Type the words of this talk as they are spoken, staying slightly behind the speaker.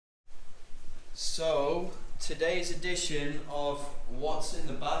So, today's edition of What's in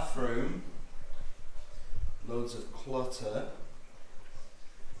the Bathroom, loads of clutter,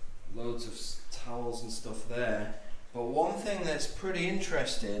 loads of towels and stuff there, but one thing that's pretty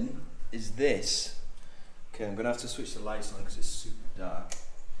interesting is this. Okay, I'm going to have to switch the lights on because it's super dark.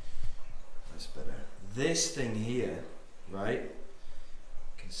 That's better. This thing here, right?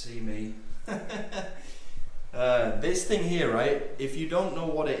 You can see me. This thing here, right? If you don't know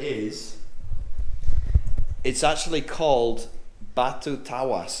what it is, it's actually called batu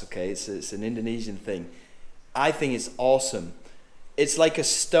tawas. Okay, it's an Indonesian thing. I think it's awesome. It's like a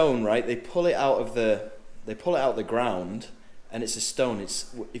stone, right? They pull it out of the ground, and it's a stone.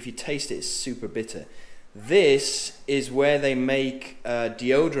 If you taste it, it's super bitter. This is where they make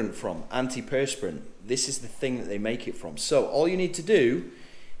deodorant from, antiperspirant. This is the thing that they make it from. So all you need to do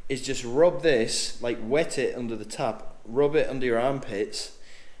is just rub this, like wet it under the tap, rub it under your armpits,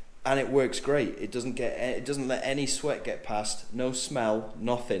 and it works great. It doesn't let any sweat get past, no smell,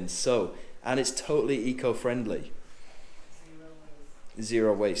 nothing. So, and it's totally eco-friendly.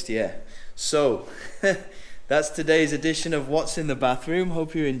 Zero waste, yeah. So that's today's edition of What's in the Bathroom.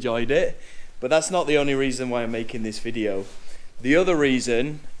 Hope you enjoyed it. But that's not the only reason why I'm making this video. The other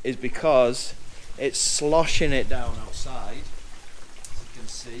reason is because it's sloshing it down outside. As you can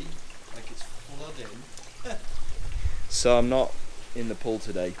see, like it's flooding. So I'm not in the pool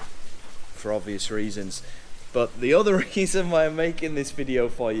today for obvious reasons. But the other reason why I'm making this video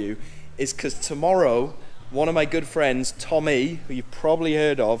for you is because tomorrow, one of my good friends, Tommy, who you've probably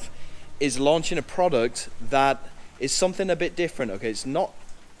heard of, is launching a product that is something a bit different. Okay, it's not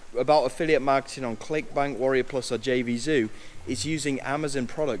about affiliate marketing on ClickBank, Warrior Plus or JVZoo. It's using Amazon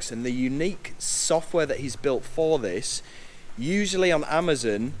products, and the unique software that he's built for this, usually on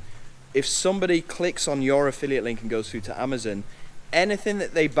Amazon, if somebody clicks on your affiliate link and goes through to Amazon, anything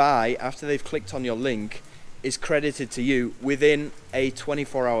that they buy after they've clicked on your link is credited to you within a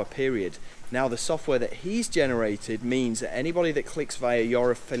 24-hour period. Now the software that he's generated means that anybody that clicks via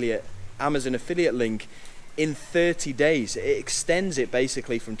your Amazon affiliate link, in 30 days, it extends it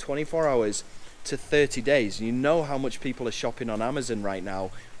basically from 24 hours to 30 days. You know how much people are shopping on Amazon right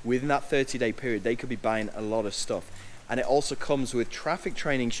now. Within that 30-day period, they could be buying a lot of stuff. And it also comes with traffic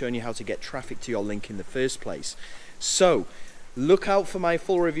training showing you how to get traffic to your link in the first place. So look out for my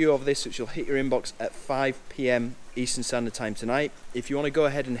full review of this, which will hit your inbox at 5 p.m. Eastern Standard Time tonight. If you want to go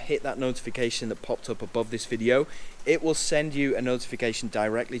ahead and hit that notification that popped up above this video, it will send you a notification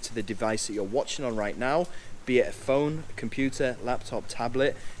directly to the device that you're watching on right now, be it a phone, a computer, laptop,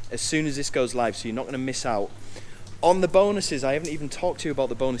 tablet, as soon as this goes live, so you're not going to miss out. On the bonuses, I haven't even talked to you about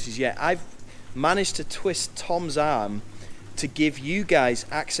the bonuses yet. I've managed to twist Tom's arm to give you guys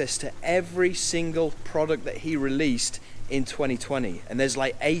access to every single product that he released in 2020, and there's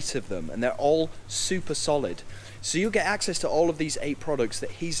like 8 of them, and they're all super solid. So you'll get access to all of these 8 products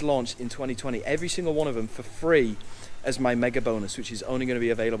that he's launched in 2020, every single one of them for free as my mega bonus, which is only going to be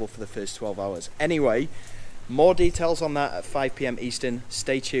available for the first 12 hours. Anyway, more details on that at 5 p.m. Eastern.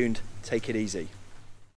 Stay tuned. Take it easy.